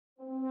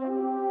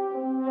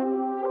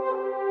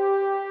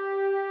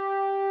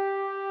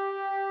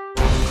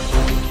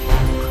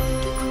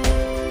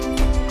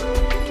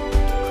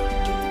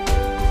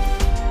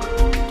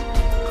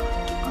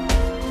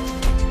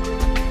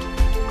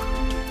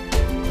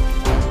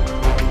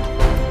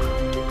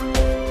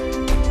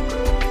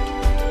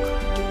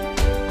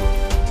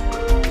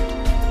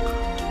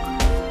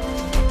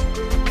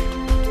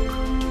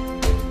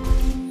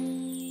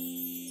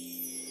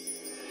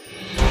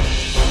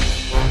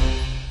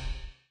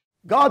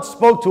God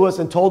spoke to us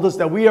and told us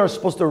that we are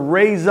supposed to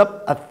raise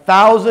up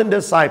 1,000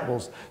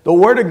 disciples. The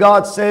Word of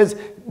God says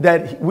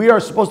that we are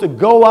supposed to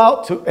go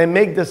out and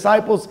make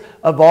disciples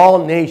of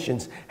all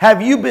nations.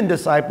 Have you been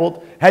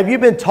discipled? Have you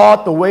been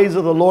taught the ways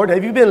of the Lord?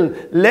 Have you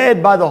been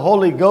led by the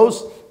Holy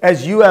Ghost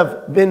as you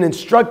have been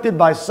instructed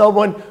by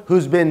someone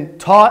who's been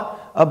taught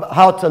of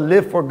how to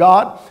live for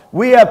God?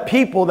 We have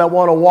people that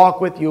want to walk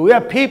with you. We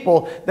have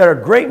people that are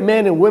great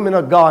men and women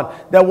of God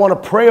that want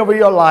to pray over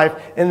your life,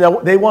 and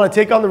that they want to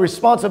take on the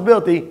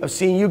responsibility of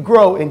seeing you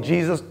grow in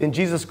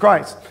Jesus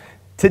Christ.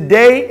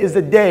 Today is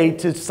the day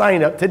to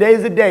sign up. Today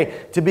is the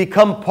day to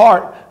become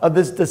part of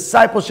this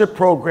discipleship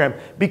program.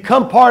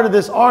 Become part of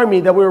this army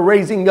that we're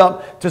raising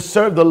up to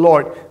serve the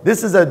Lord.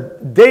 This is a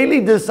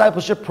daily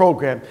discipleship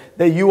program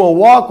that you will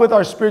walk with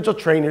our spiritual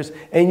trainers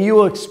and you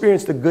will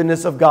experience the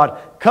goodness of God.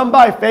 Come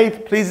by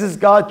Faith Pleases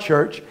God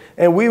Church,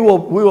 and we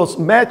will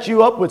match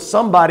you up with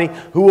somebody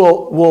who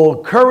will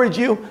encourage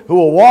you, who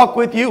will walk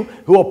with you,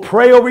 who will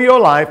pray over your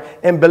life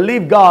and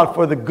believe God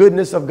for the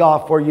goodness of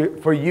God for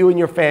you and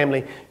your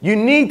family. You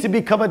need to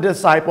become a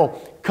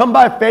disciple. Come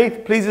by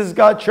Faith Pleases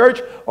God Church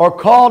or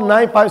call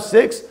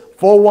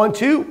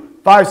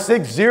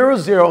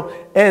 956-412-5600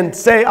 and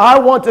say, I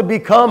want to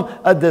become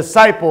a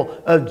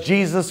disciple of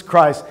Jesus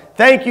Christ.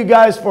 Thank you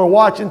guys for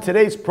watching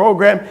today's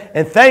program,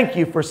 and thank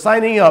you for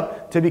signing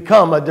up to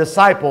become a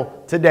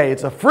disciple today.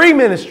 It's a free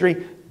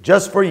ministry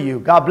just for you.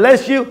 God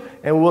bless you,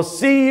 and we'll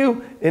see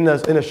you in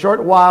a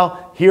short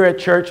while here at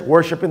church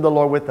worshiping the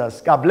Lord with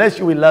us. God bless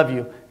you. We love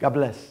you. God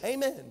bless.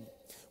 Amen.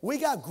 We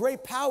got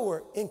great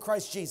power in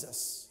Christ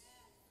Jesus.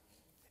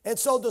 And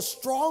so the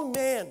strong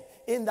man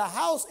in the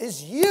house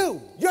is you.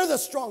 You're the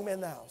strong man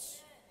in the house.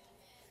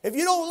 If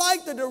you don't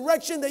like the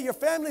direction that your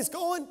family's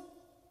going,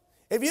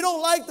 if you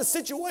don't like the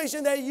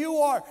situation that you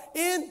are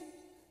in,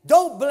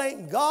 don't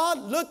blame God.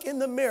 Look in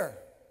the mirror.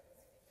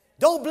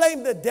 Don't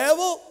blame the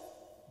devil.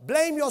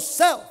 Blame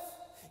yourself.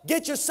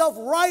 Get yourself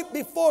right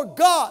before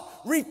God.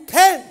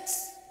 Repent.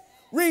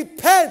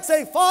 Repent.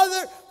 Say,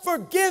 Father,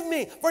 forgive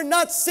me for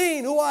not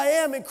seeing who I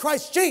am in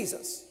Christ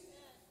Jesus.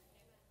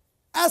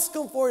 Ask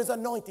Him for His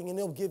anointing, and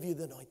He'll give you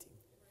the anointing.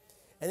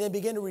 And then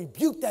begin to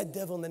rebuke that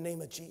devil in the name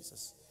of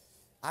Jesus.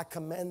 I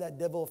command that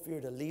devil of fear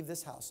to leave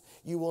this house.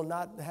 You will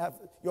not have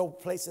your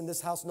place in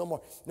this house no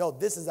more. No,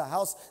 this is a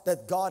house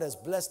that God has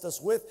blessed us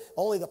with.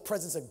 Only the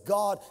presence of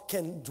God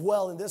can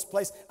dwell in this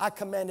place. I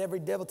command every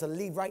devil to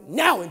leave right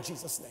now in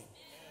Jesus' name.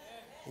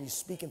 And you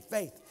speak in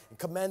faith and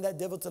command that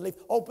devil to leave.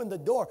 Open the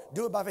door.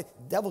 Do it by faith.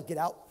 Devil, get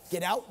out.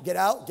 Get out. Get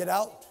out. Get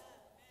out.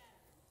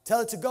 Tell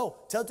it to go.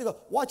 Tell it to go.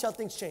 Watch how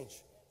things change.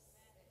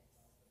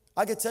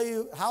 I can tell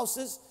you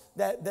houses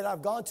that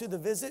I've gone to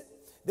visit.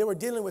 They were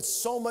dealing with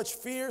so much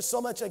fear, so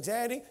much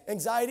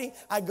anxiety.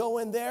 I go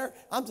in there.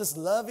 I'm just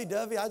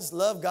lovey-dovey. I just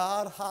love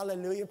God.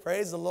 Hallelujah.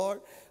 Praise the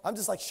Lord. I'm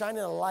just like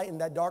shining a light in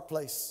that dark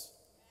place.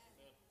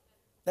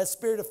 That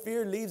spirit of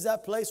fear leaves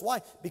that place.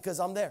 Why? Because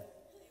I'm there.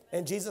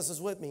 And Jesus is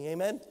with me.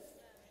 Amen.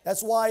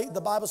 That's why the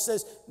Bible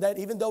says that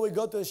even though we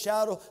go through the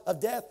shadow of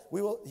death,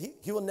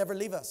 He will never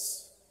leave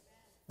us.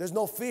 There's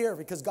no fear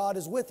because God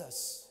is with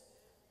us.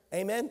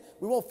 Amen.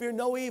 We won't fear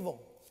no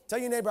evil. Tell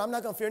your neighbor, I'm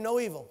not going to fear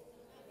no evil.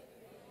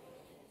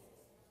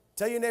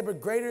 Tell your neighbor,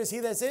 greater is He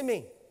that's in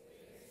me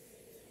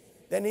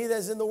than he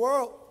that's in the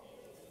world.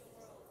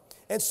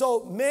 And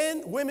so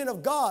men, women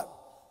of God,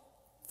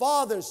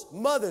 fathers,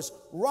 mothers,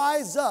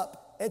 rise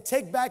up and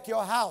take back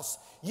your house.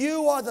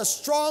 You are the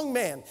strong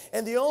man.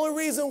 And the only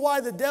reason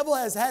why the devil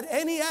has had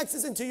any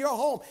access into your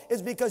home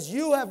is because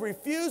you have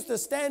refused to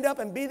stand up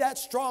and be that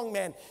strong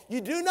man.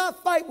 You do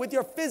not fight with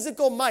your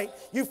physical might.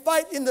 You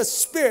fight in the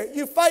spirit.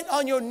 You fight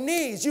on your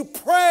knees. You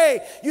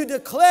pray. You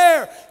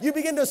declare. You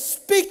begin to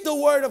speak the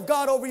word of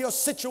God over your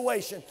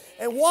situation.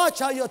 And watch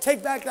how you'll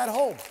take back that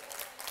home.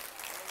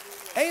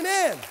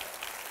 Amen.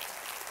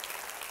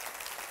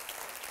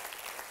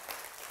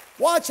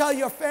 Watch how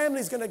your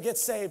family's going to get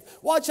saved.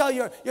 Watch how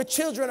your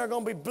children are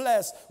going to be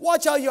blessed.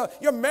 Watch how your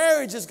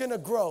marriage is going to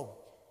grow.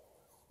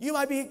 You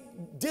might be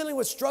dealing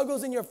with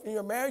struggles in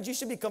your marriage. You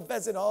should be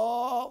confessing,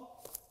 oh,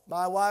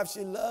 my wife, she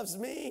loves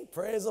me.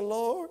 Praise the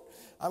Lord.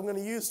 I'm going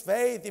to use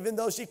faith. Even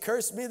though she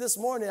cursed me this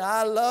morning,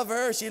 I love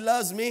her. She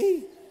loves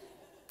me.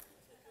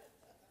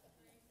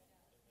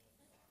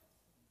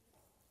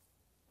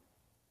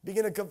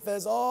 Begin to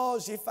confess, oh,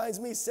 she finds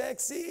me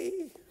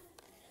sexy.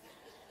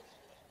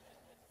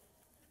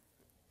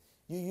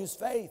 You use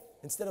faith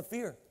instead of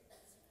fear.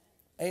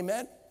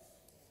 Amen.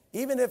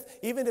 Even if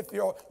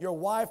your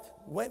wife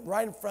went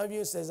right in front of you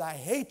and says, I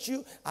hate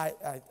you. I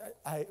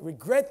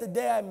regret the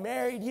day I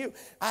married you.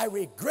 I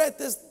regret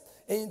this.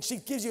 And she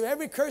gives you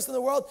every curse in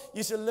the world.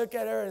 You should look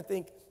at her and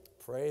think,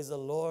 praise the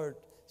Lord.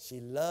 She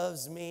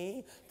loves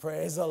me.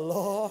 Praise the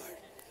Lord.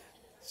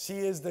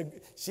 She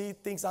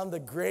thinks I'm the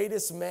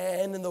greatest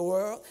man in the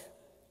world.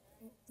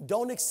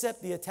 Don't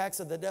accept the attacks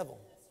of the devil.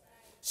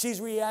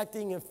 She's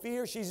reacting in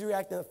fear. She's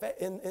reacting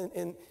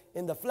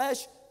in the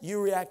flesh.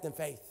 You react in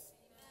faith.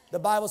 The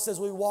Bible says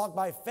we walk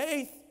by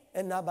faith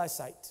and not by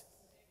sight.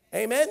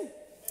 Amen?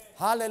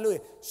 Hallelujah.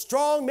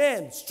 Strong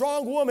men,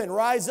 strong woman,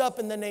 rise up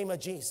in the name of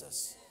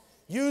Jesus.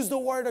 Use the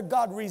word of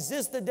God.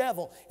 Resist the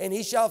devil and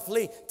he shall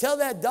flee. Tell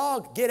that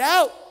dog, get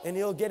out, and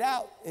he'll get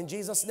out in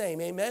Jesus'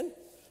 name. Amen.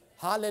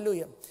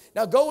 Hallelujah.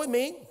 Now go with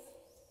me.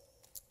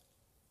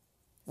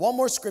 One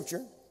more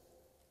scripture.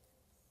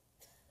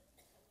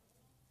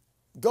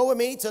 Go with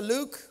me to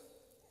Luke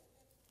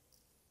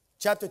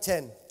chapter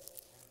 10.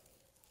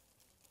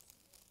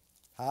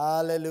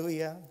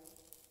 Hallelujah.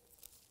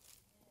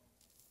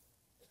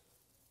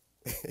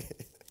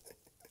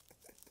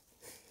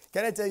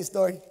 Can I tell you a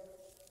story?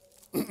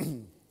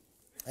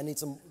 I need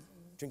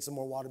drink some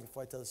more water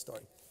before I tell the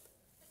story.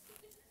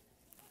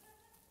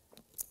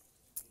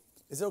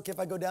 Is it okay if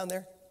I go down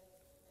there?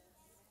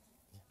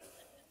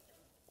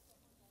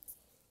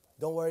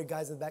 Don't worry,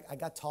 guys in the back. I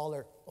got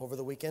taller over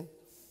the weekend.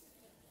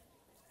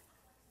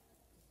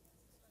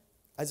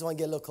 I just want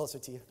to get a little closer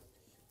to you.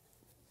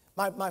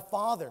 My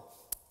father,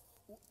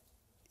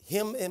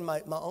 him and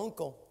my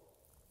uncle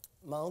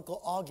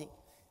Augie,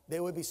 they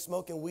would be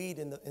smoking weed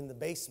in the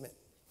basement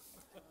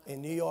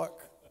in New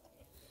York.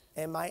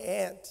 And my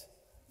aunt,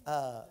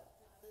 I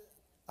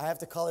have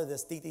to call her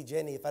this, Titi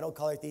Jenny. If I don't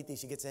call her Titi,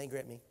 she gets angry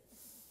at me.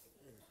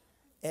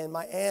 And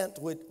my aunt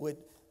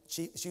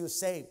she was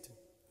saved.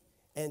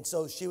 And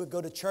so she would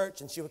go to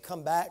church and she would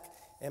come back.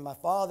 And my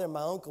father and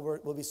my uncle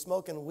would be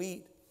smoking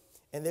weed.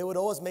 And they would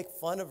always make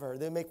fun of her.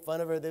 They'd make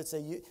fun of her. They'd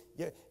say,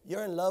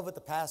 you're in love with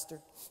the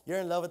pastor. You're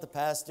in love with the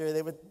pastor.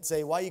 They would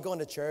say, why are you going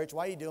to church?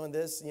 Why are you doing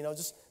this? You know,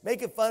 just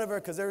making fun of her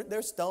because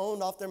they're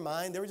stoned off their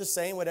mind. They were just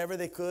saying whatever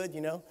they could,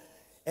 you know.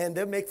 And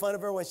they'd make fun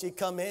of her when she'd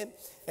come in.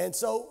 And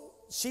so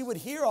she would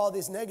hear all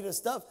this negative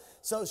stuff.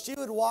 So she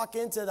would walk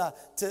into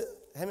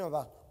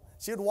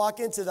she would walk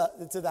into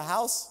the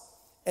house.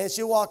 And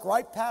she'd walk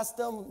right past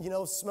them, you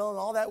know, smelling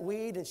all that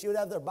weed. And she would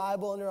have their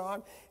Bible in her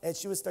arm. And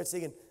she would start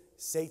singing,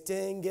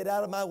 Satan, get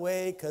out of my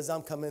way, because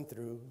I'm coming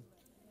through.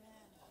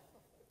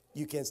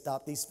 You can't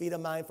stop these feet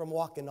of mine from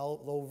walking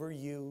all over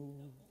you.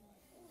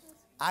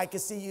 I can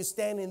see you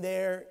standing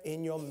there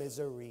in your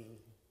misery.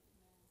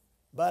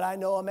 But I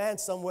know a man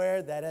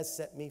somewhere that has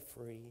set me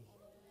free.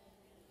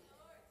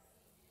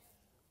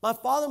 My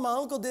father and my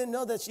uncle didn't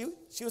know that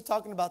she was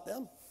talking about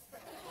them.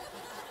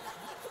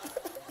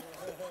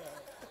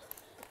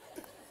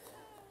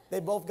 They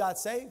both got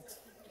saved.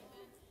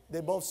 They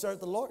both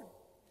served the Lord.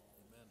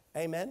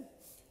 Amen.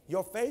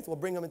 Your faith will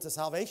bring them into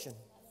salvation.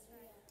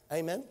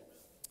 Amen.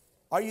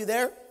 Are you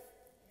there?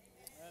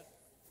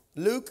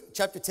 Luke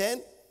chapter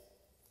 10.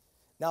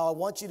 Now I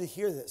want you to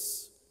hear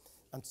this.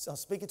 I'm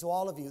speaking to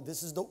all of you.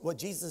 This is what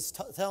Jesus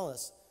is telling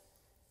us.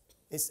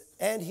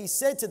 And he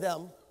said to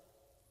them,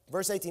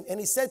 verse 18, and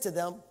he said to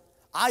them,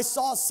 I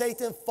saw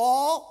Satan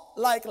fall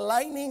like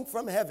lightning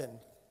from heaven.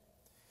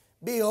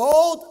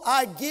 Behold,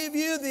 I give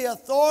you the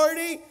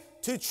authority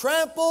to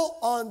trample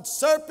on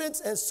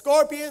serpents and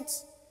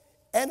scorpions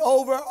and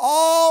over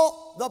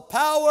all the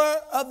power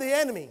of the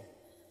enemy.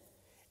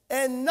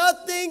 And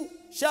nothing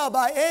shall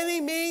by any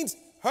means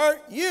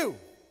hurt you.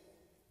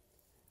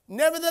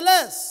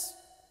 Nevertheless,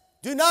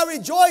 do not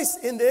rejoice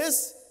in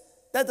this,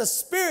 that the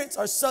spirits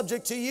are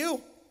subject to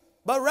you,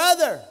 but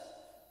rather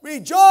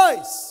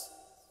rejoice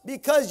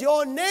because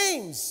your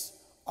names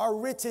are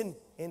written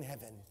in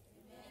heaven.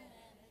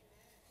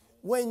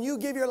 When you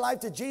give your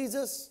life to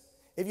Jesus,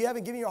 if you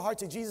haven't given your heart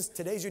to Jesus,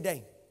 today's your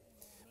day.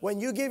 When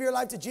you give your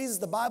life to Jesus,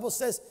 the Bible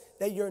says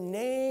that your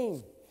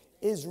name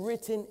is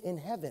written in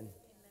heaven.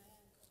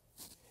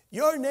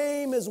 Your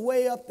name is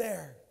way up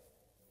there.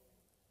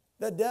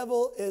 The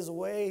devil is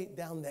way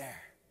down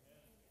there.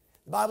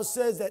 The Bible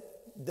says that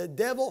the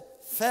devil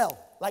fell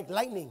like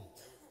lightning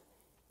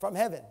from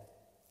heaven.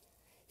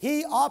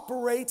 He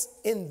operates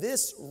in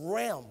this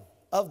realm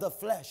of the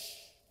flesh,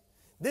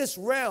 this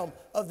realm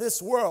of this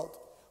world.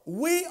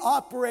 We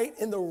operate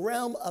in the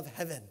realm of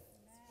heaven.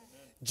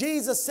 Amen.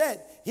 Jesus said,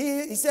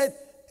 he said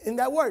in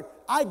that word,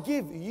 I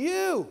give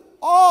you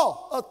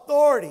all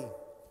authority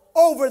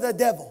over the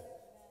devil.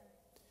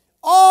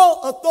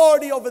 All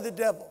authority over the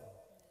devil.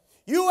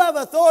 You have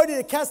authority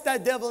to cast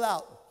that devil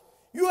out.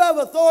 You have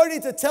authority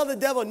to tell the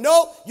devil,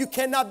 no, you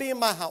cannot be in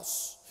my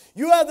house.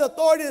 You have the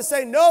authority to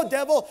say, no,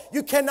 devil,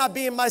 you cannot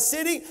be in my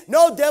city.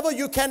 No, devil,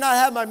 you cannot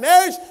have my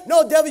marriage.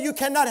 No, devil, you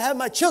cannot have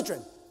my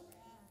children.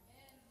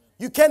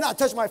 You cannot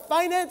touch my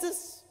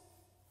finances.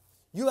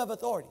 You have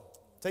authority.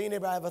 Tell your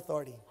neighbor, I have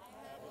authority.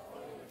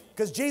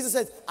 Because Jesus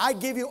said, I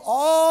give you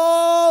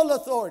all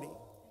authority.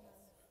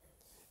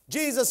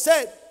 Jesus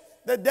said,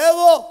 the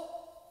devil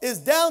is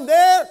down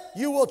there.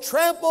 You will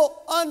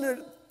trample under.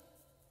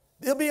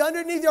 He'll be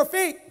underneath your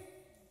feet.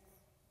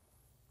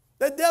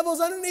 The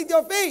devil's underneath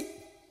your feet.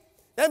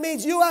 That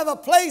means you have a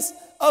place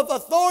of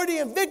authority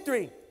and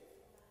victory.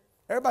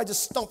 Everybody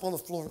just stomp on the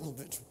floor a little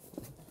bit.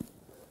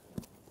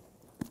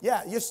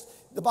 Yeah,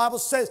 the Bible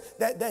says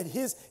that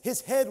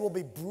his head will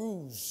be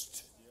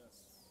bruised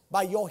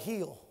by your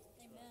heel.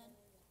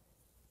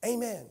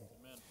 Amen.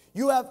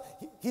 Amen.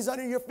 He's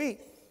under your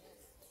feet.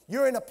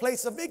 You're in a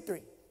place of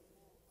victory.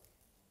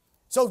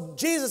 So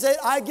Jesus said,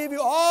 I give you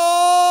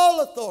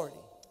all authority.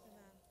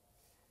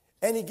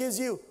 And he gives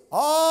you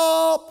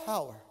all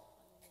power.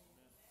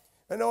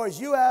 In other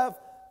words,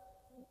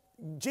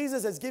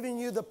 Jesus has given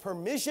you the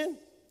permission,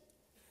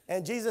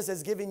 and Jesus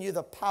has given you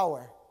the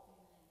power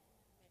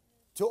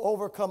to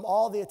overcome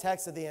all the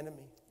attacks of the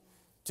enemy,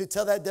 to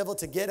tell that devil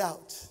to get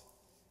out.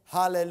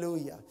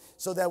 Hallelujah.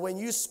 So that when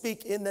you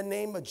speak in the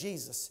name of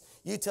Jesus,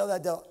 you tell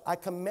that devil, I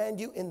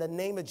command you in the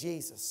name of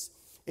Jesus.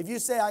 If you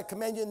say, I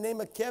command you in the name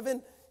of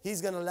Kevin,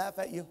 he's going to laugh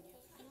at you.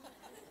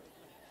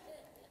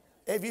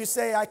 If you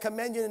say, I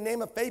command you in the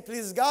name of faith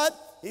pleases God,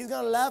 he's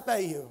going to laugh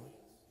at you.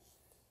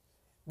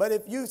 But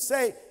if you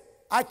say,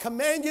 I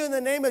command you in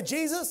the name of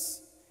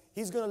Jesus,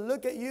 he's going to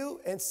look at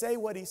you and say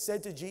what he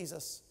said to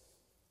Jesus.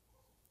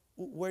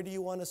 Where do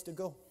you want us to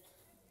go?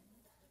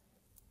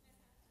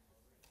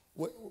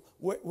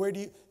 Where do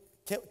you,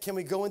 can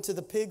we go into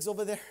the pigs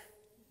over there?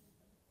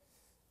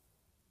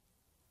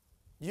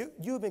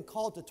 You've been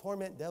called to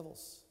torment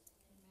devils.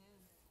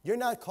 You're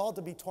not called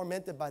to be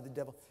tormented by the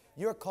devil.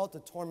 You're called to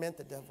torment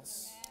the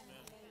devils.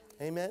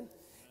 Amen.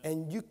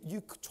 And you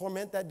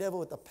torment that devil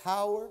with the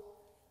power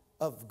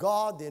of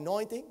God, the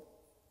anointing,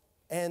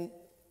 and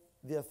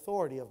the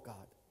authority of God.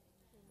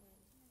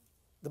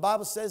 The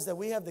Bible says that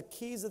we have the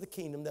keys of the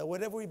kingdom, that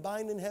whatever we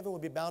bind in heaven will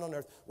be bound on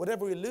earth.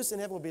 Whatever we loose in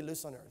heaven will be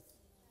loose on earth.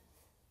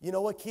 You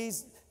know what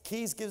keys?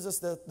 Keys gives us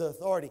the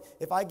authority.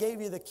 If I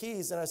gave you the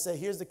keys and I say,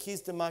 here's the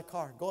keys to my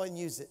car, go ahead and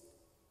use it.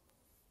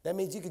 That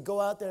means you could go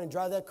out there and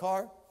drive that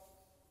car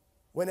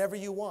whenever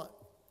you want,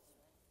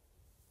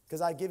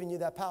 because I've given you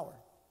that power.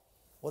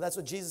 Well, that's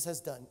what Jesus has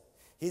done.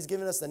 He's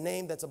given us the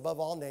name that's above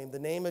all name, the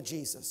name of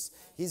Jesus.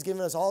 He's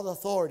given us all the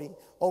authority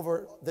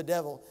over the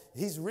devil.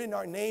 He's written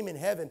our name in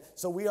heaven,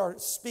 so we are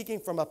speaking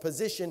from a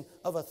position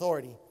of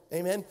authority.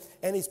 Amen?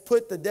 And he's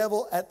put the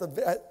devil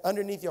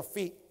underneath your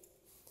feet,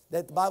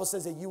 that the Bible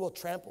says that you will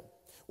trample.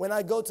 When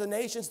I go to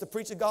nations to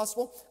preach the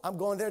gospel, I'm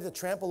going there to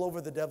trample over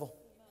the devil.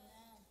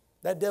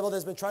 That devil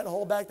that's been trying to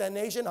hold back that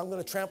nation, I'm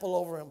going to trample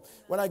over him.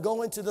 When I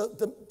go into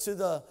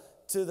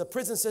to the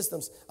prison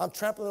systems, I'm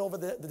trampling over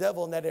the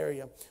devil in that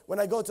area. When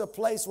I go to a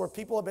place where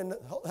people have been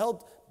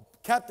held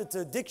captive to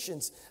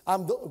addictions,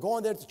 I'm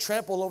going there to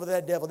trample over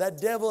that devil. That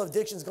devil of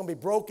addiction is going to be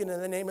broken in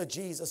the name of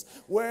Jesus.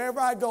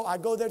 Wherever I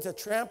go there to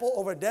trample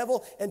over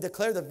devil and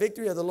declare the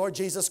victory of the Lord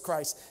Jesus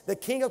Christ. The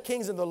King of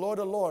Kings and the Lord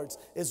of Lords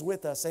is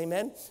with us.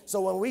 Amen.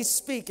 So when we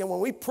speak and when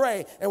we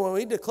pray and when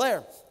we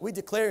declare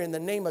in the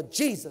name of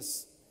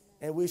Jesus,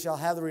 and we shall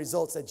have the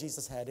results that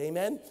Jesus had.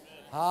 Amen.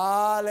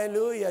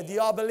 Hallelujah. Do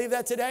you all believe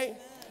that today? Amen.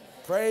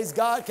 Praise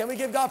God. Can we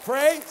give God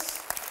praise?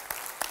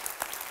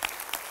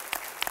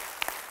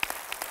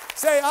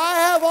 Say, I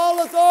have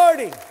all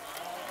authority.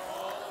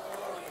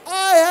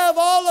 I have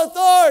all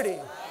authority.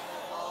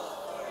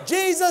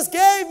 Jesus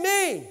gave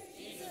me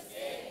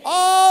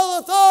all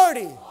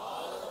authority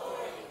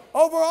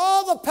over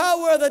all the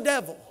power of the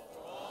devil.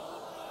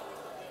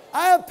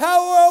 I have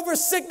power over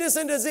sickness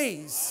and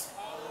disease.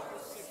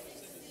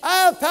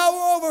 I have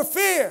power over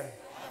fear.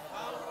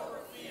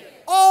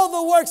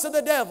 All the works of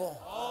the devil.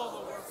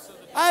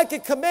 I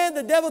can command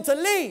the devil to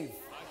leave.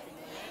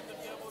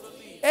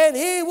 And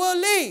he will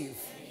leave.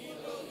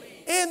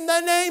 In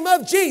the name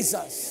of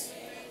Jesus.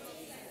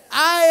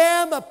 I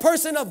am a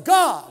person of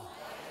God.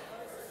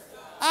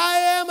 I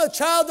am a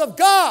child of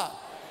God.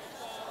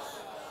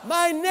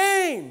 My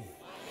name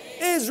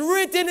is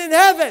written in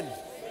heaven.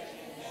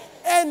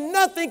 And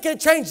nothing can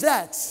change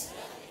that.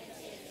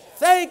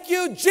 Thank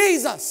you,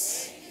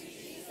 Jesus,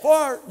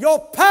 for your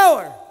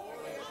power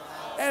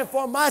and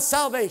for my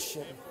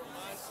salvation.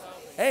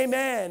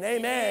 Amen,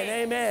 amen,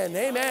 amen,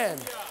 amen.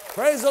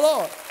 Praise the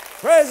Lord.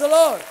 Praise the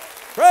Lord.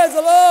 Praise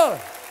the Lord.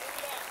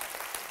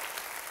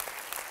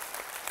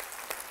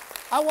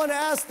 I want to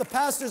ask the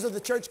pastors of the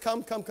church,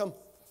 come.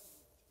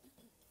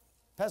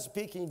 Pastor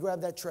Pete, can you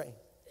grab that tray?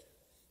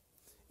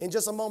 In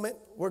just a moment,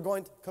 we're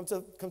going to come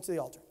to the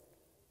altar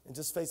and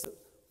just face it.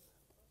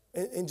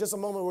 In just a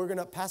moment, we're going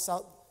to pass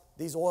out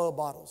these oil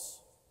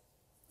bottles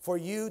for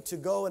you to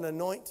go and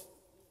anoint.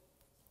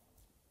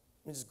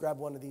 Let me just grab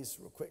one of these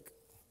real quick.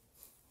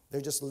 They're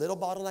just a little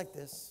bottle like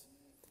this,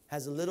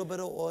 has a little bit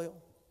of oil.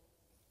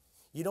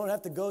 You don't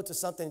have to go to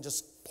something and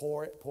just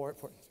pour it.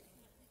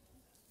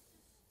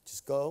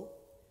 Just go,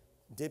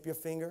 dip your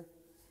finger,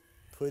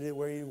 put it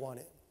where you want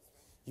it.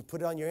 You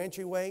put it on your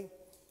entryway,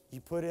 you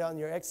put it on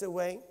your exit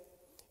way.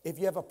 If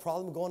you have a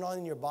problem going on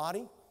in your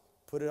body,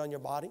 put it on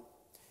your body.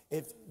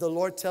 If the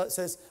Lord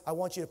says, I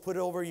want you to put it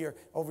over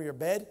your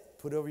bed,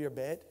 put it over your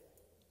bed.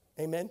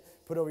 Amen.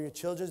 Put it over your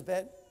children's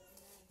bed.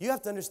 You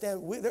have to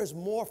understand, there's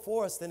more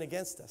for us than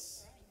against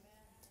us.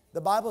 The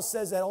Bible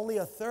says that only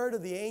a third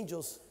of the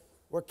angels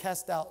were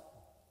cast out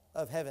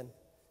of heaven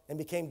and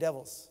became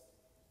devils.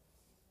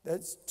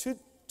 That's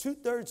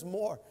two-thirds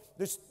more.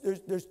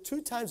 There's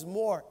 2 times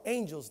more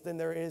angels than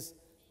there is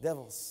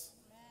devils.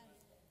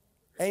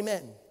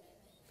 Amen.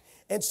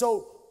 And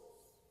so,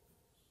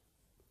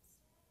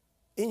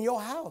 in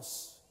your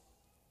house,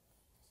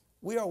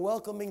 we are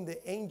welcoming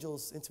the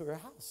angels into her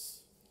house.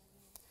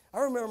 I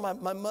remember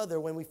my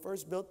mother, when we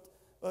first built,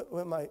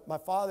 when my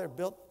father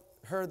built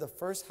her the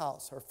first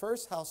house, her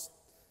first house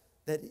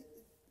that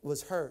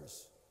was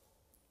hers.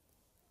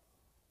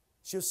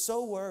 She was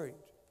so worried.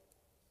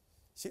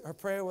 Her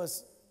prayer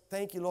was,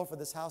 thank you, Lord, for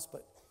this house,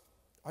 but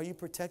are you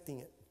protecting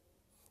it?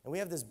 And we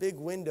have this big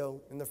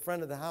window in the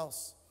front of the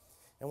house.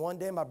 And one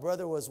day my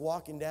brother was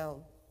walking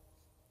down,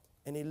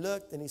 and he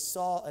looked and he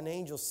saw an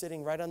angel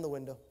sitting right on the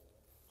window,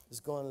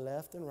 just going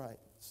left and right,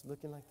 just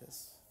looking like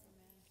this.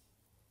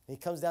 And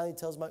he comes down, he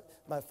tells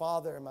my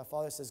father, and my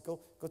father says, go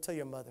tell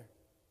your mother.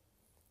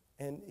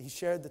 And he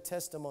shared the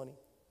testimony.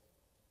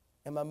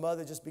 And my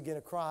mother just began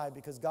to cry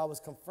because God was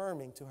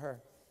confirming to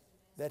her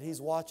that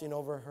he's watching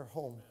over her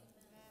home.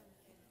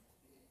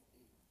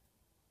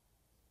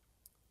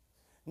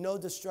 No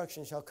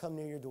destruction shall come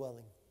near your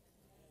dwelling.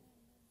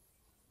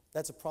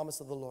 That's a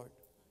promise of the Lord.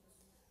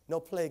 No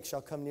plague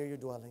shall come near your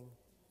dwelling.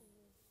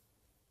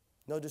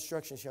 No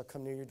destruction shall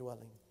come near your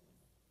dwelling.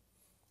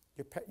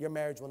 Your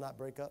marriage will not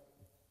break up.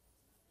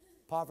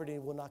 Poverty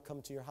will not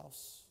come to your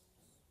house.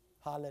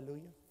 Hallelujah.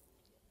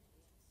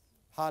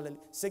 Hallelujah.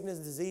 Sickness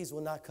and disease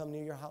will not come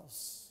near your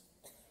house.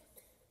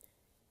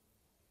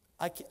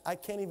 I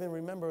can't even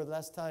remember the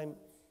last time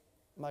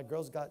my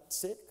girls got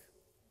sick.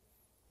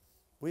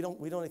 We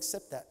don't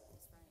accept that.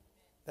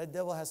 That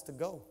devil has to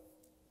go.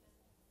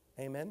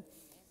 Amen.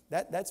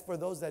 That's for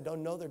those that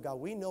don't know their God.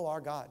 We know our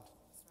God.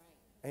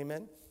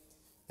 Amen.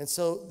 And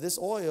so this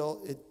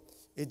oil,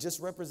 it just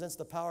represents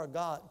the power of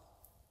God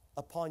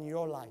upon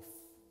your life.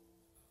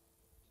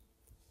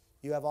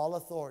 You have all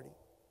authority.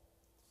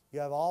 You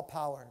have all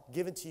power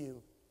given to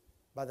you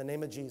by the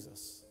name of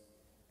Jesus.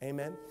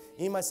 Amen.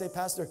 You might say,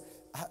 Pastor,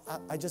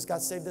 I just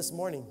got saved this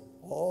morning.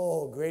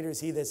 Oh, greater is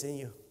he that's in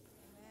you.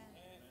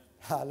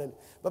 Hallelujah.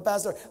 But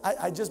Pastor,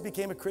 I just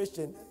became a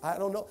Christian. I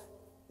don't know.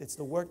 It's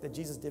the work that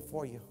Jesus did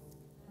for you.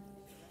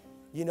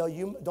 You know,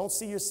 you don't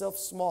see yourself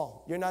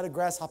small. You're not a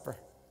grasshopper.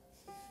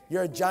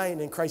 You're a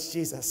giant in Christ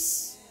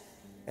Jesus.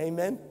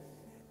 Amen.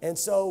 And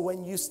so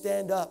when you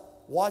stand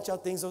up, watch how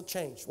things will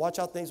change. Watch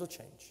how things will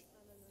change.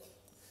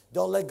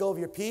 Don't let go of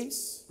your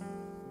peace.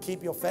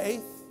 Keep your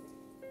faith.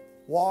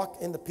 Walk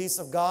in the peace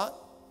of God.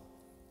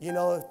 You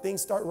know, if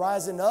things start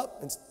rising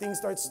up and things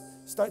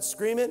start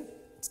screaming,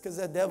 it's because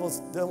that devil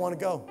doesn't want to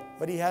go,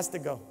 but he has to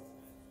go.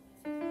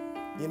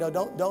 You know,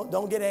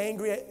 don't get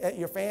angry at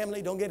your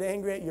family. Don't get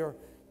angry at your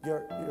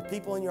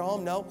people in your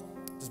home. No,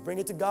 just bring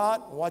it to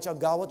God and watch how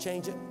God will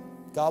change it.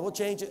 God will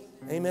change it.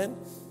 Amen.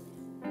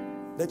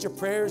 Let your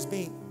prayers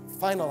be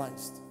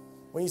finalized.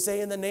 When you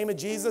say in the name of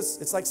Jesus,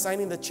 it's like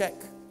signing the check.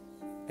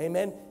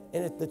 Amen.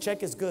 And the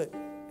check is good.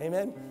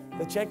 Amen.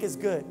 The check is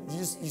good.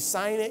 You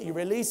sign it, you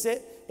release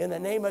it in the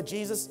name of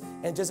Jesus,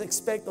 and just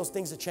expect those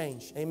things to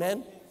change.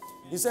 Amen.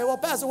 You say, well,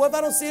 Pastor, what if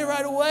I don't see it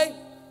right away?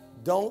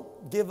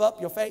 Don't give up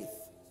your faith.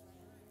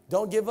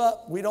 Don't give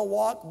up. We don't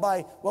walk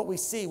by what we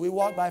see. We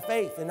walk by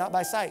faith and not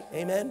by sight.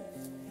 Amen.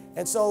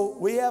 And so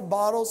we have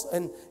bottles,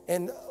 and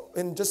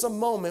in just a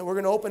moment, we're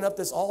going to open up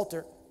this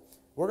altar.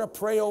 We're going to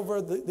pray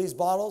over these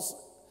bottles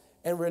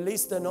and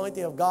release the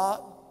anointing of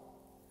God.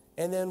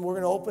 And then we're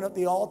going to open up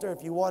the altar.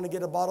 If you want to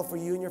get a bottle for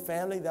you and your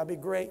family, that'd be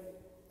great.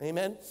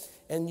 Amen.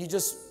 And you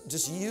just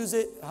use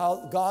it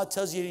how God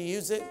tells you to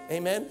use it.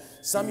 Amen.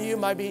 Some of you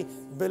might be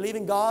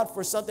believing God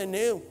for something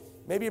new.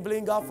 Maybe you're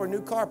believing God for a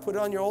new car. Put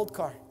it on your old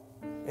car.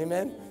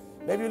 Amen.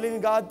 Maybe you're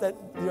believing God that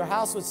your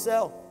house would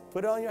sell.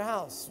 Put it on your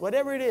house.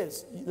 Whatever it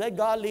is, let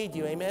God lead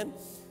you. Amen.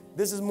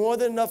 This is more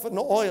than enough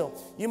oil.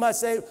 You might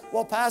say,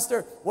 well,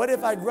 Pastor, what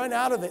if I run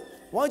out of it?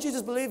 Why don't you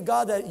just believe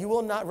God that you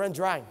will not run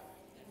dry?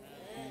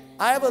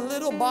 I have a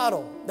little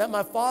bottle that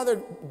my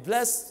father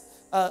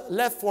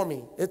left for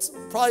me. It's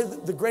probably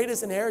the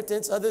greatest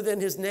inheritance other than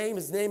his name.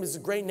 His name is a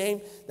great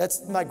name.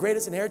 That's my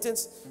greatest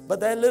inheritance. But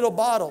that little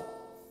bottle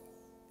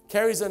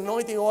carries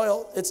anointing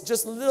oil. It's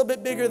just a little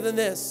bit bigger than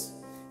this.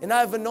 And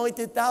I've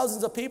anointed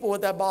thousands of people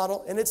with that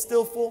bottle, and it's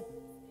still full.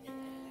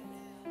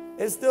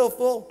 It's still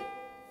full.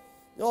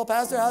 No,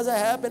 Pastor, how's that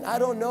happen? I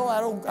don't know.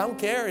 I don't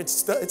care.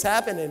 It's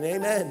happening.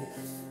 Amen.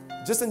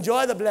 Just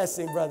enjoy the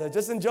blessing, brother.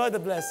 Just enjoy the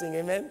blessing.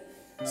 Amen.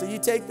 So you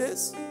take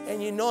this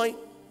and you anoint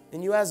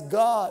and you ask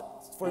God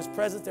for his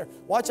presence there.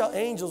 Watch how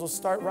angels will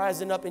start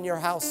rising up in your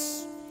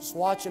house. Just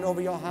watching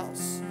over your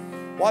house.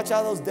 Watch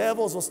how those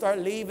devils will start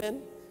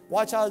leaving.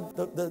 Watch how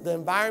the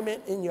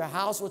environment in your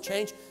house will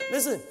change.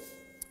 Listen,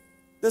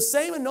 the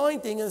same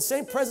anointing and the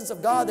same presence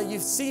of God that you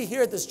see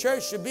here at this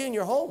church should be in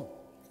your home.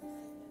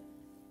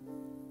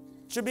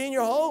 Should be in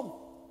your home.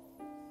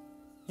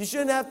 You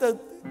shouldn't have to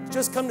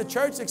just come to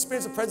church to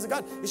experience the presence of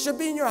God. It should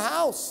be in your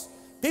house.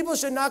 People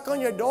should knock on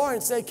your door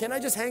and say, can I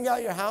just hang out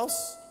at your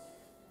house?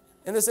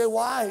 And they say,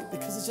 why?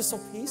 Because it's just so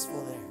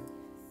peaceful there.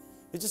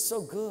 It's just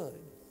so good.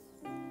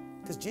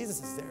 Because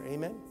Jesus is there.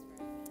 Amen.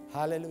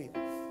 Hallelujah.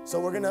 So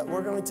we're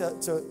going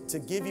to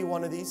give you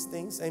one of these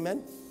things.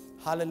 Amen.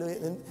 Hallelujah.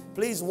 And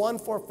please, one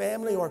for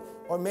family, or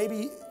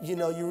maybe,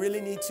 you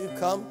really need to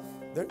come.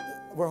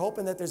 We're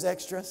hoping that there's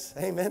extras.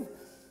 Amen.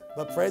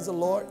 But praise the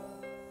Lord.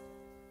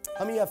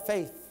 How many have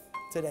faith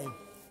today?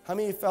 How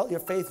many felt your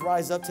faith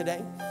rise up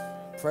today?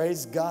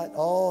 Praise God.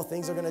 Oh,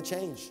 things are going to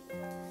change.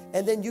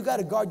 And then you got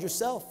to guard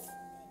yourself.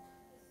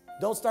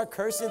 Don't start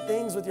cursing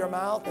things with your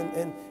mouth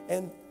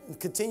and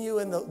continue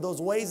in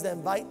those ways that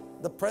invite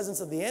the presence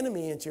of the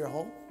enemy into your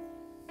home.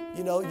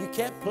 You know, you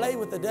can't play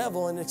with the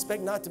devil and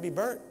expect not to be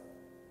burnt.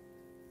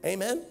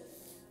 Amen?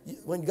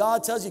 When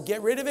God tells you,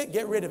 get rid of it,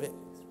 get rid of it.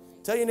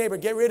 Tell your neighbor,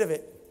 get rid of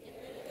it.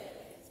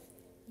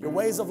 Your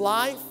ways of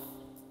life,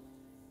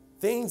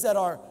 things that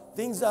are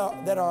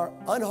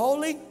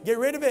unholy, get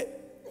rid of it.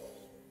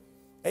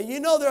 And you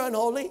know they're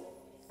unholy.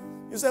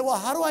 You say, well,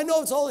 how do I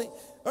know it's holy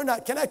or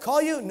not? Can I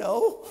call you?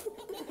 No.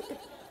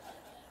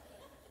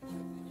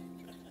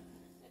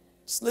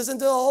 Just listen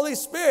to the Holy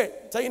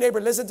Spirit. Tell your neighbor,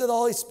 listen to the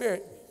Holy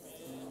Spirit.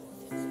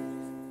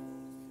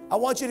 I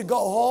want you to go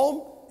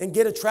home and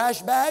get a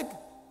trash bag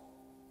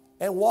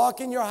and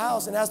walk in your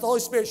house and ask the Holy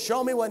Spirit,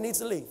 show me what needs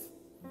to leave.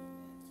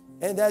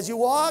 And as you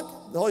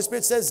walk, the Holy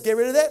Spirit says, get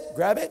rid of that,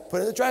 grab it, put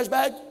it in the trash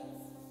bag.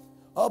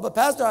 Oh, but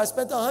Pastor, I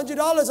spent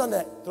 $100 on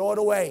that. Throw it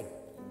away.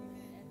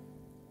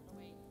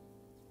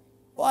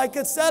 Well, I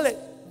could sell it.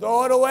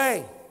 Throw it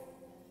away.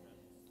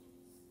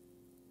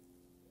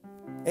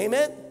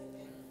 Amen?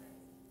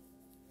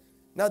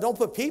 Now, don't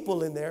put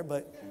people in there,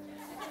 but...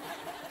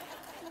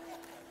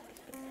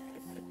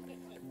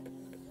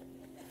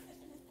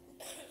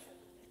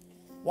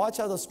 Watch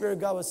how the Spirit of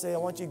God would say, I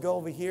want you to go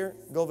over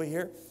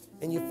here,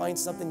 and you find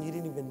something you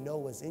didn't even know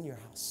was in your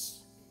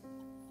house.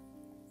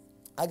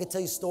 I could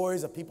tell you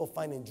stories of people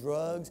finding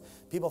drugs,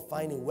 people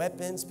finding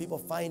weapons, people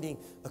finding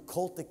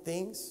occultic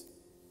things.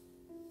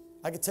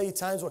 I could tell you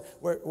times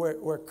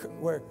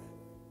where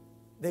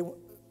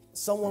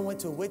someone went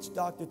to a witch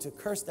doctor to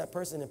curse that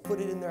person and put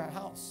it in their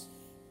house.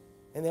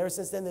 And ever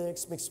since then, they're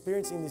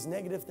experiencing these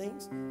negative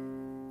things.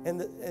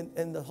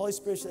 And the Holy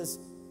Spirit says,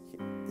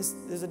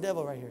 there's a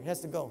devil right here. He has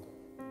to go.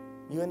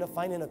 You end up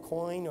finding a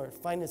coin or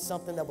finding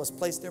something that was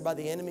placed there by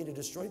the enemy to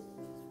destroy you.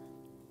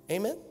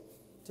 Amen?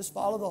 Just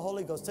follow the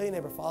Holy Ghost. Tell your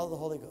neighbor, follow the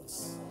Holy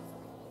Ghost.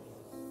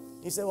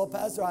 You say, well,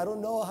 Pastor, I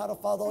don't know how to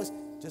follow the Holy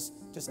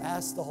Spirit. Just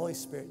ask the Holy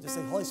Spirit. Just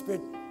say, Holy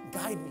Spirit,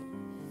 guide me.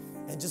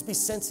 And just be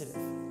sensitive.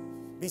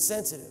 Be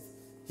sensitive.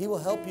 He will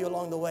help you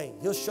along the way.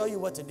 He'll show you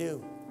what to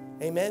do.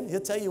 Amen? He'll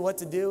tell you what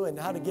to do and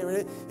how to get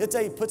rid of it. He'll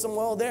tell you, put some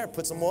oil there,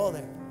 put some oil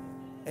there.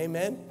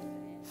 Amen?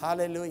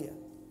 Hallelujah.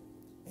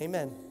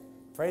 Amen.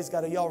 Praise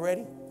God. Are y'all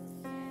ready?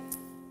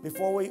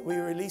 Before we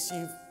release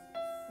you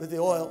with the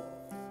oil,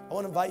 I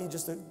want to invite you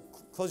just to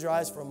close your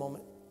eyes for a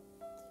moment.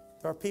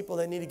 There are people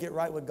that need to get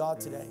right with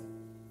God today.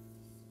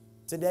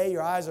 Today,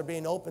 your eyes are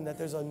being opened that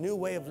there's a new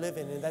way of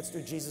living, and that's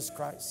through Jesus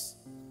Christ.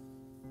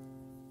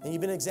 And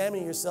you've been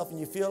examining yourself, and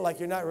you feel like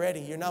you're not ready,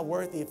 you're not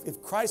worthy.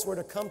 If Christ were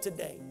to come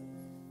today,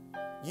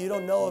 you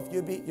don't know if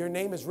your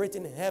name is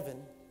written in heaven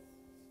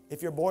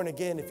if you're born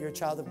again, if you're a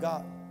child of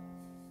God.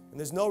 And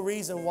there's no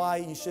reason why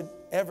you should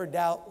ever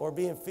doubt or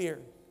be in fear.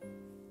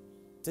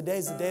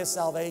 Today's the day of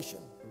salvation.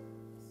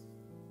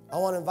 I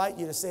want to invite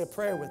you to say a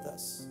prayer with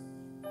us.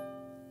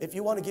 If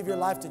you want to give your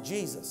life to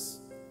Jesus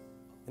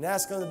and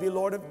ask Him to be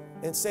Lord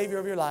and Savior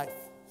of your life,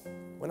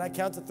 when I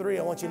count to 3,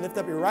 I want you to lift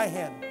up your right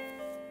hand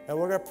and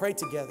we're going to pray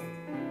together.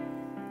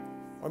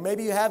 Or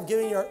maybe you have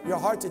given your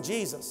heart to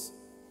Jesus,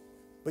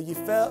 but you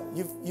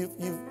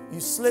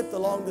slipped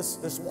along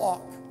this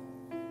walk.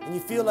 And you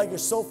feel like you're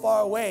so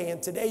far away,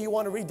 and today you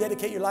want to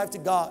rededicate your life to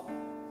God.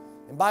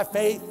 And by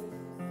faith,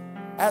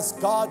 ask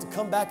God to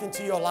come back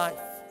into your life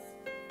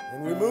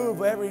and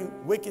remove every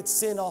wicked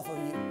sin off of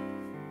you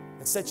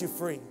and set you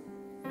free.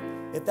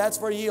 If that's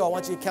for you, I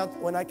want you to count,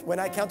 when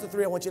I count to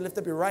 3, I want you to lift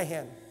up your right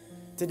hand.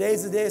 Today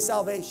is the day of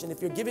salvation.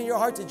 If you're giving your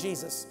heart to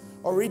Jesus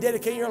or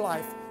rededicating your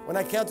life, when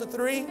I count to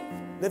 3,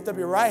 lift up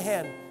your right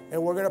hand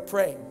and we're going to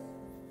pray.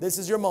 This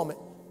is your moment.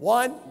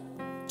 1,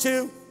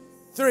 2,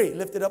 3.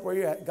 Lift it up where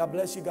you're at. God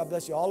bless you. God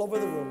bless you. All over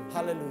the room.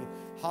 Hallelujah.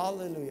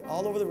 Hallelujah.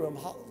 All over the room.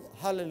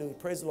 Hallelujah.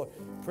 Praise the Lord.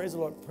 Praise the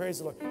Lord. Praise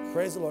the Lord.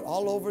 Praise the Lord.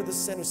 All over the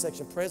center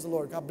section. Praise the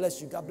Lord. God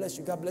bless you. God bless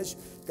you. God bless you.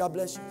 God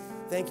bless you.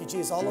 Thank you,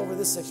 Jesus. All over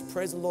this section.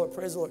 Praise the Lord.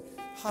 Praise the Lord.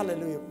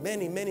 Hallelujah.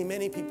 Many, many,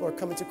 many people are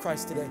coming to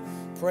Christ today.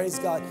 Praise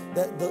God.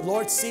 That the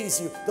Lord sees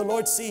you. The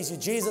Lord sees you.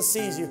 Jesus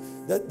sees you.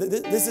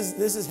 This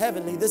is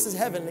heavenly. This is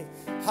heavenly.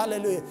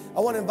 Hallelujah. I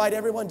want to invite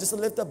everyone just to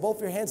lift up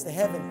both your hands to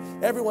heaven.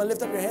 Everyone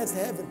lift up your hands to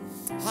heaven.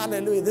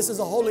 Hallelujah. This is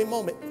a holy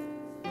moment.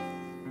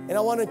 And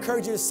I want to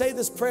encourage you to say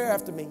this prayer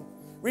after me.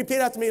 Repeat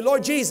after me.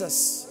 Lord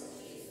Jesus,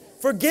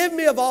 forgive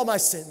me of all my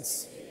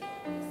sins.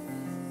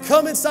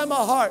 Come inside my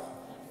heart.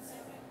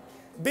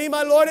 Be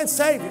my Lord and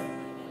Savior.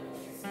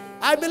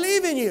 I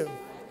believe in you.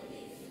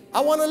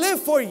 I want to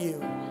live for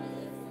you.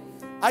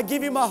 I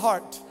give you my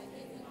heart.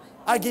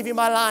 I give you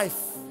my life.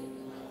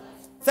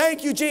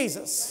 Thank you,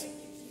 Jesus,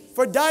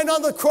 for dying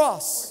on the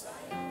cross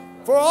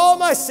for all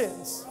my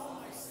sins.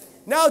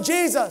 Now,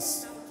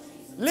 Jesus,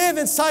 live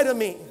inside of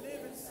me.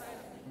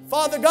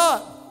 Father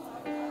God,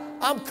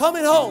 I'm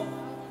coming home.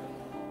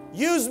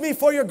 Use me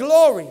for your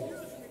glory.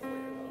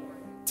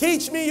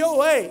 Teach me your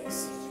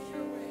ways.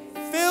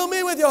 Fill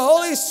me with your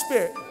Holy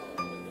Spirit.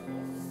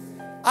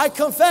 I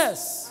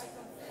confess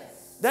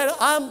that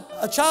I'm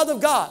a child of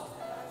God.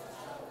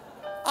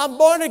 I'm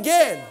born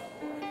again.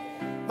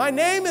 My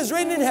name is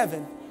written in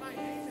heaven.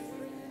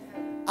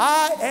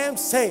 I am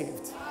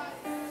saved.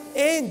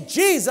 in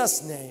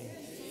Jesus' name.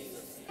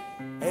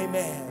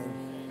 Amen.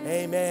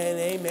 Amen.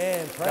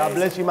 Amen. Praise God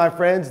bless you, my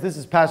friends. This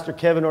is Pastor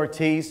Kevin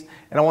Ortiz,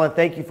 and I want to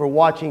thank you for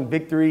watching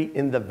Victory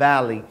in the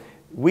Valley.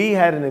 We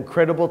had an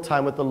incredible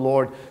time with the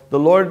Lord. The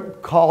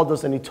Lord called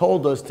us and He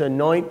told us to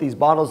anoint these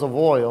bottles of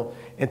oil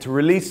and to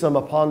release them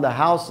upon the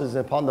houses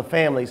and upon the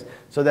families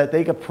so that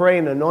they could pray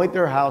and anoint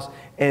their house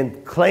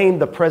and claim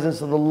the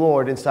presence of the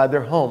Lord inside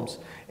their homes.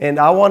 And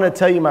I want to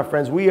tell you, my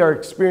friends, we are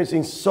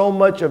experiencing so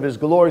much of His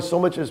glory, so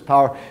much of His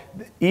power.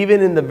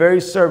 Even in the very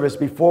service,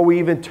 before we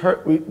even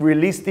we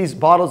released these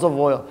bottles of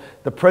oil,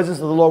 the presence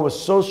of the Lord was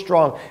so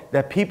strong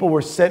that people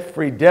were set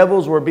free.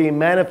 Devils were being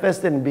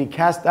manifested and being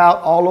cast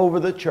out all over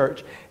the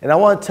church. And I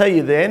want to tell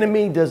you, the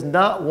enemy does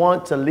not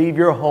want to leave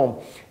your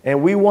home.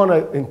 And we want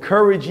to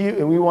encourage you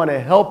and we want to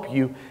help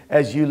you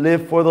as you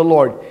live for the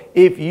Lord.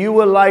 If you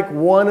would like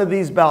one of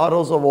these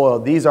bottles of oil,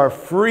 these are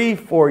free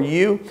for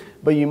you,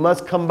 but you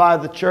must come by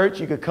the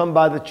church. You could come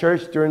by the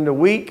church during the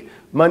week,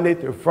 Monday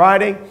through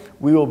Friday.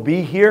 We will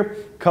be here.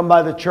 Come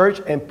by the church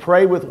and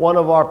pray with one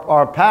of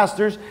our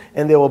pastors,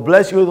 and they will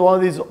bless you with one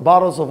of these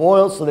bottles of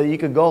oil so that you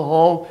could go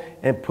home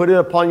and put it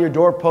upon your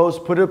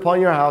doorpost, put it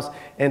upon your house,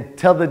 and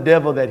tell the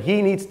devil that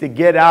he needs to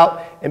get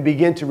out and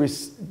begin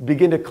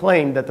to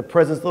claim that the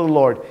presence of the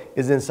Lord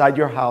is inside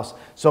your house.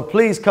 So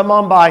please come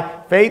on by.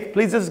 Faith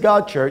Pleases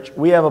God Church.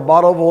 We have a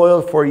bottle of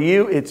oil for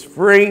you. It's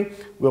free.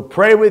 We'll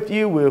pray with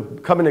you. We'll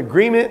come in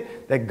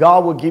agreement that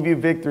God will give you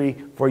victory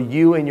for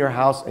you and your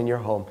house and your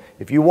home.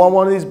 If you want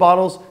one of these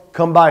bottles,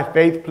 come by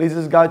Faith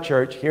Pleases God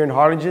Church here in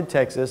Harlingen,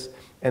 Texas.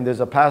 And there's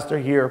a pastor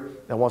here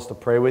that wants to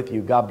pray with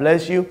you. God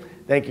bless you.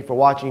 Thank you for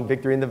watching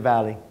Victory in the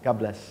Valley. God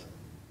bless.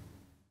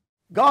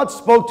 God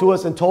spoke to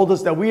us and told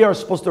us that we are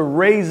supposed to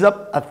raise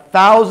up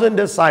 1,000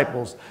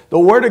 disciples. The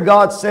Word of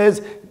God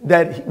says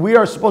that we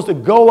are supposed to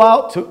go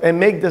out and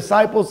make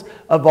disciples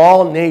of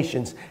all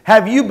nations.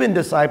 Have you been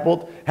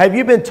discipled? Have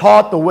you been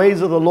taught the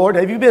ways of the Lord?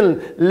 Have you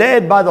been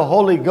led by the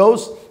Holy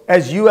Ghost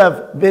as you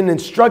have been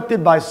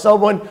instructed by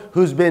someone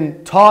who's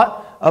been taught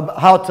of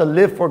how to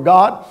live for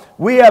God?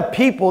 We have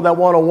people that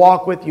want to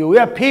walk with you. We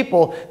have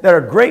people that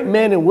are great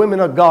men and women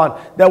of God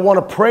that want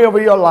to pray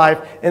over your life,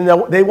 and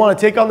they want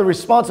to take on the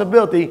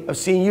responsibility of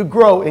seeing you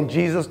grow in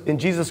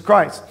Jesus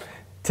Christ.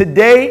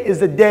 Today is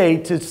the day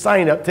to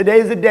sign up.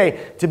 Today is the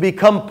day to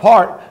become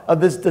part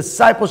of this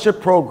discipleship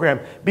program.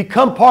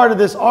 Become part of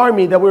this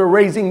army that we're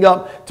raising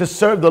up to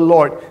serve the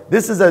Lord.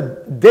 This is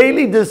a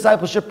daily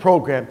discipleship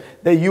program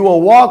that you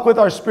will walk with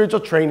our spiritual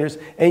trainers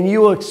and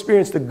you will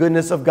experience the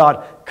goodness of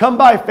God. Come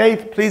by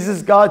Faith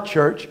Pleases God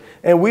Church,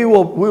 and we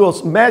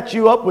will match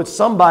you up with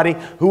somebody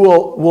who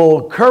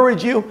will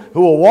encourage you, who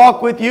will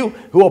walk with you,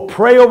 who will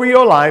pray over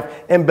your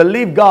life and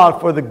believe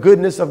God for the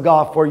goodness of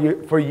God for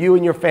you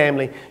and your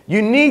family.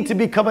 You need to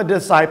become a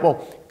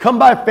disciple. Come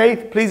by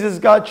Faith Pleases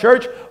God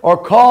Church or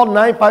call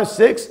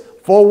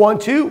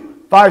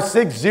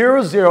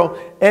 956-412-5600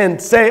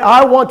 and say,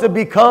 I want to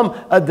become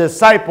a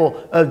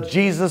disciple of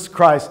Jesus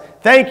Christ.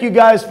 Thank you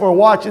guys for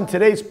watching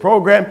today's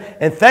program,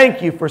 and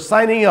thank you for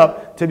signing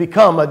up to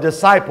become a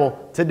disciple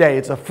today.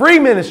 It's a free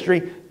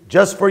ministry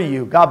just for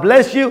you. God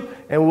bless you,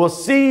 and we'll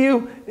see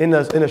you in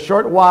a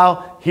short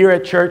while here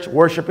at church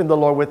worshiping the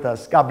Lord with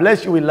us. God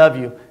bless you. We love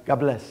you. God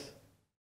bless.